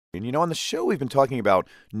And on the show, we've been talking about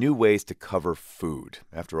new ways to cover food.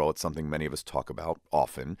 After all, it's something many of us talk about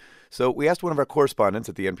often. So we asked one of our correspondents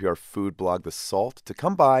at the NPR food blog, The Salt, to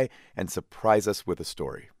come by and surprise us with a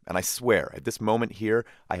story. And I swear, at this moment here,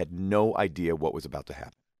 I had no idea what was about to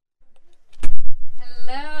happen.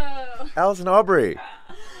 Hello. Allison Aubrey.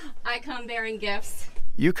 I come bearing gifts.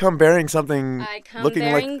 You come bearing something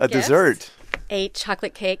looking like a dessert. A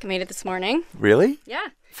chocolate cake, made it this morning. Really? Yeah.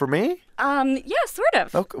 For me? Yeah, sort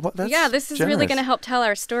of. Oh, well, that's this is generous. really going to help tell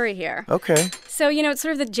our story here. Okay. So, it's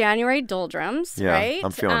sort of the January doldrums, right? Yeah,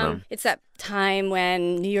 I'm feeling them. It's that time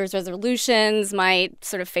when New Year's resolutions might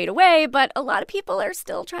sort of fade away, but a lot of people are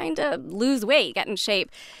still trying to lose weight, get in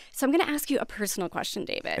shape. So I'm going to ask you a personal question,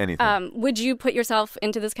 David. Anything. Would you put yourself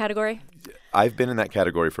into this category? I've been in that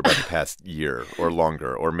category for about the past year or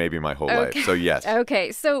longer, or maybe my whole life. So yes.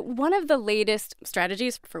 Okay. So one of the latest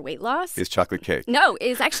strategies for weight loss is chocolate cake. No,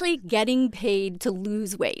 is actually getting paid to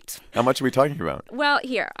lose weight. How much are we talking about? Well,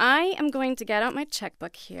 here, I am going to get out my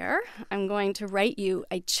checkbook here. I'm going to write you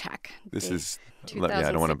a check. This is I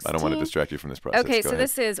don't want to distract you from this process. Okay, Go so ahead.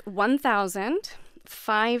 this is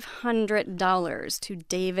 $1,500 to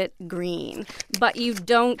David Green, but you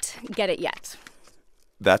don't get it yet.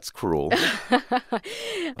 That's cruel.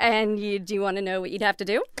 And do you want to know what you'd have to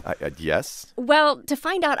do? Yes. Well, to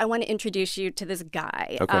find out, I want to introduce you to this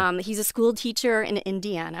guy. Okay. He's a school teacher in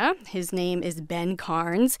Indiana. His name is Ben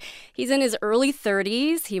Carnes. He's in his early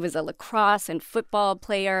 30s. He was a lacrosse and football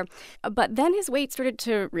player. But then his weight started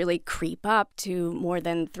to really creep up to more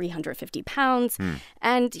than 350 pounds.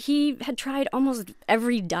 And he had tried almost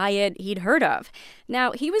every diet he'd heard of.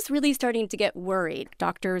 Now, he was really starting to get worried.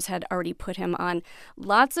 Doctors had already put him on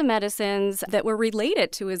lots of medicines that were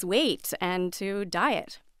related to his weight and to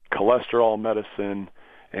diet. Cholesterol medicine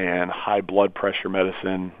and high blood pressure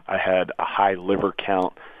medicine. I had a high liver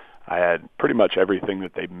count. I had pretty much everything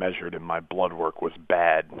that they measured in my blood work was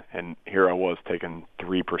bad. And here I was taking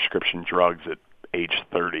 3 prescription drugs at age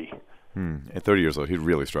 30. At 30 years old, he's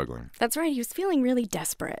really struggling. That's right. He was feeling really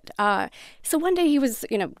desperate. So one day he was,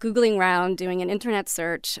 Googling around, doing an internet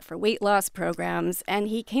search for weight loss programs, and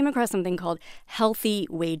he came across something called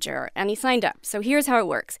HealthyWage, and he signed up. So here's how it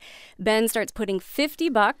works. Ben starts putting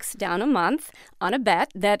 $50 down a month on a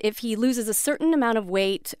bet that if he loses a certain amount of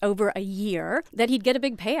weight over a year, that he'd get a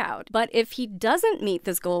big payout. But if he doesn't meet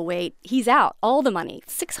this goal weight, he's out. All the money,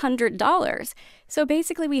 $600. So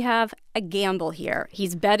basically we have a gamble here.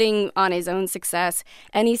 He's betting on his own success,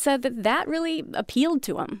 and he said that really appealed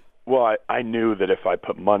to him. Well, I knew that if I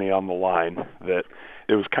put money on the line, that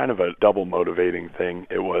it was kind of a double motivating thing.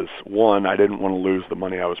 It was, one, I didn't want to lose the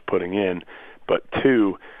money I was putting in, but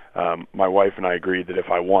two, my wife and I agreed that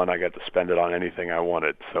if I won, I got to spend it on anything I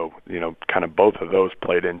wanted. So, kind of both of those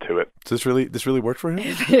played into it. So this really worked for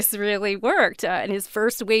him? This really worked. In his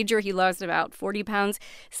first wager, he lost about 40 pounds.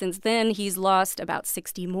 Since then, he's lost about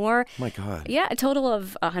 60 more. My God. Yeah, a total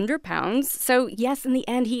of 100 pounds. So, yes, in the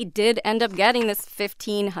end, he did end up getting this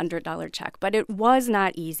 $1,500 check, but it was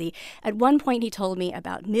not easy. At one point, he told me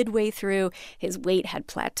about midway through, his weight had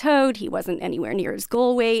plateaued. He wasn't anywhere near his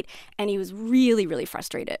goal weight, and he was really, really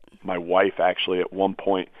frustrated. My wife actually at one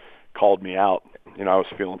point called me out. I was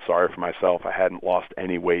feeling sorry for myself. I hadn't lost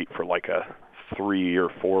any weight for like a 3 or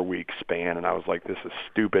 4 week span, and I was like, this is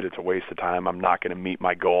stupid. It's a waste of time. I'm not going to meet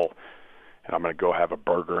my goal, and I'm going to go have a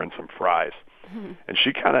burger and some fries. And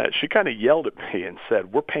she kind of yelled at me and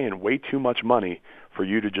said, we're paying way too much money for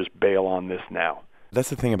you to just bail on this now. That's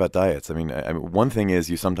the thing about diets. I mean, one thing is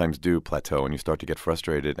you sometimes do plateau and you start to get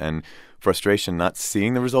frustrated. And frustration, not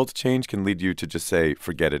seeing the results change, can lead you to just say,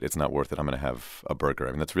 forget it, it's not worth it, I'm going to have a burger.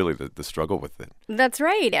 I mean, that's really the struggle with it. That's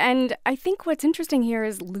right. And I think what's interesting here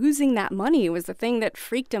is losing that money was the thing that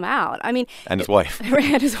freaked him out. I mean... And his wife.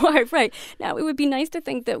 And his wife, right. Now, it would be nice to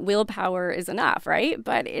think that willpower is enough, right?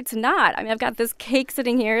 But it's not. I mean, I've got this cake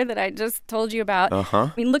sitting here that I just told you about.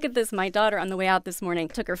 I mean, look at this. My daughter on the way out this morning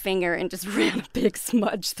took her finger and just ran a big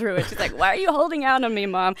smudge through it. She's like, why are you holding out on me,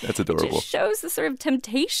 Mom? That's adorable. It just shows the sort of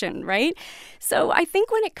temptation, right? So I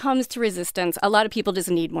think when it comes to resistance, a lot of people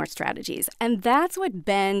just need more strategies. And that's what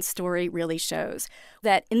Ben's story really shows.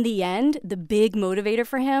 That in the end, the big motivator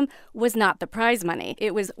for him was not the prize money.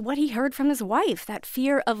 It was what he heard from his wife, that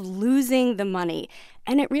fear of losing the money.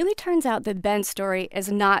 And it really turns out that Ben's story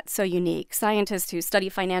is not so unique. Scientists who study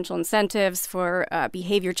financial incentives for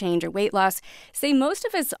behavior change or weight loss say most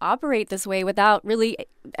of us operate this way without really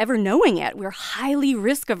ever knowing it. We're highly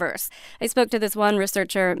risk averse. I spoke to this one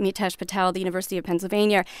researcher, Mitesh Patel, at the University of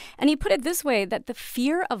Pennsylvania, and he put it this way, that the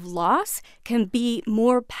fear of loss can be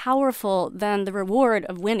more powerful than the reward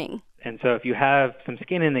of winning. And so if you have some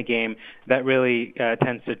skin in the game, that really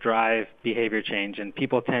tends to drive behavior change, and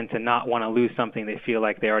people tend to not want to lose something they feel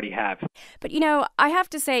like they already have. But, I have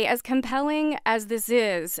to say, as compelling as this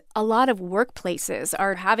is, a lot of workplaces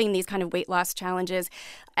are having these kind of weight loss challenges,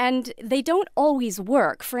 and they don't always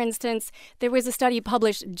work. For instance, there was a study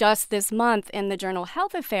published just this month in the journal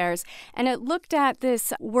Health Affairs, and it looked at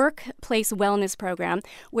this workplace wellness program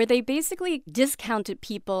where they basically discounted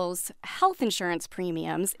people's health insurance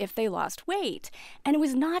premiums if they lost weight. And it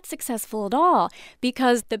was not successful at all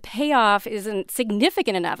because the payoff isn't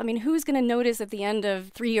significant enough. I mean, who's going to notice at the end of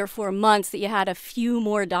 3 or 4 months that you had a few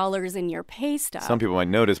more dollars in your pay stub? Some people might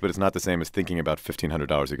notice, but it's not the same as thinking about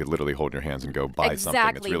 $1,500 you could literally hold in your hands and go buy something.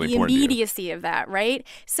 Exactly. It's really the important immediacy of that, right?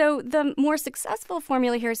 So the more successful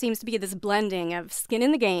formula here seems to be this blending of skin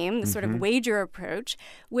in the game, the sort of wager approach,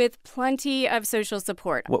 with plenty of social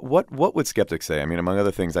support. What would skeptics say? I mean, among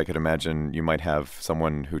other things, I could imagine you might have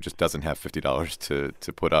someone who just doesn't have $50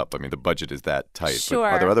 to put up. I mean, the budget is that tight. Sure.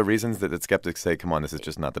 But are there other reasons that skeptics say, come on, this is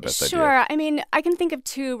just not the best idea? Sure. I mean, I can think of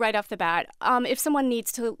two right off the bat. If someone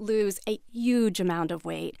needs to lose a huge amount of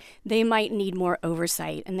weight, they might need more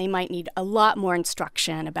oversight, and they might need a lot more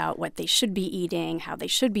instruction about what they should be eating, how they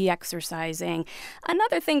should be exercising.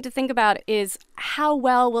 Another thing to think about is how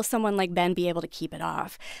well will someone like Ben be able to keep it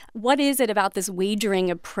off? What is it about this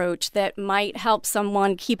wagering approach that might help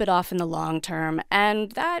someone keep it off in the long term?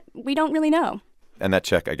 And that we don't really know. And that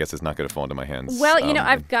check, I guess, is not going to fall into my hands. Well,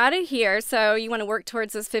 I've got it here. So you want to work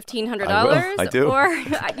towards this $1,500? I do. Or,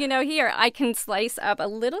 here, I can slice up a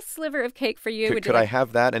little sliver of cake for you. Could I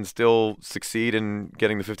have that and still succeed in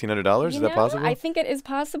getting the $1,500? Is that possible? I think it is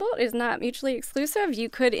possible. It is not mutually exclusive. You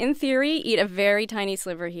could, in theory, eat a very tiny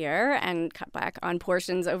sliver here and cut back on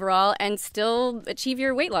portions overall and still achieve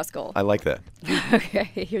your weight loss goal. I like that. Okay,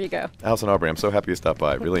 here you go. Allison Aubrey, I'm so happy you stopped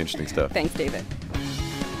by. Really interesting stuff. Thanks, David.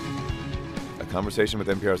 Conversation with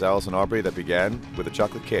NPR's Allison Aubrey that began with a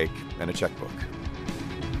chocolate cake and a checkbook.